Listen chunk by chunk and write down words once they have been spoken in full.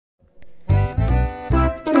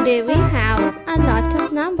Today we have a lot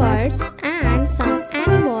of numbers and some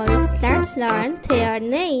animals. Let's learn their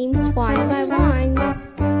names one by one.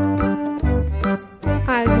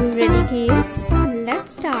 Are you ready, kids?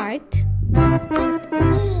 Let's start.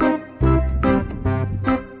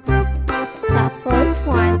 The first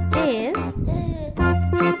one is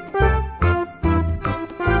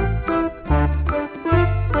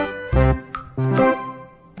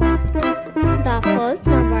the first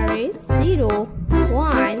number is 0,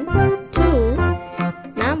 1, 2,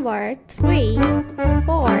 number 3,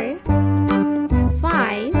 4,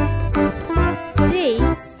 5,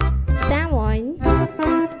 6, 7,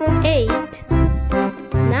 8,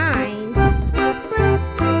 9,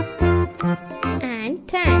 and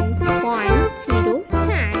 10. 1, 0,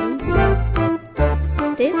 10.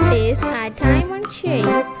 This is a diamond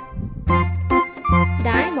shape.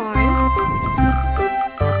 Diamond.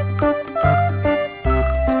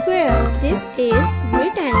 Square. This is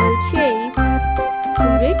rectangle shape.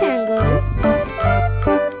 Rectangle.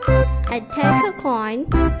 I take a coin.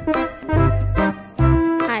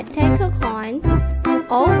 I take a coin.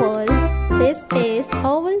 Oval. This is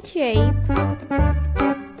oval shape.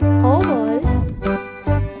 Oval.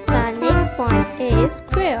 The next one is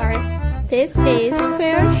square. This is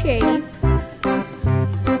square shape.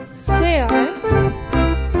 Square.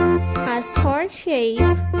 A star shape.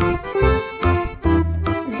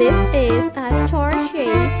 This is a star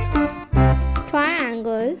shape.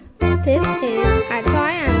 Triangle. This is a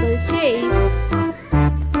triangle shape.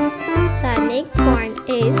 The next one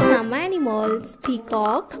is some animals: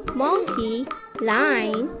 peacock, monkey,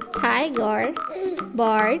 lion, tiger,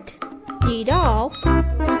 bird, giraffe,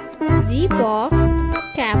 zebra,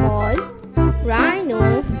 camel,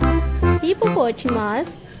 rhino,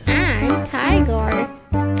 hippopotamus, and tiger,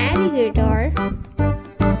 alligator.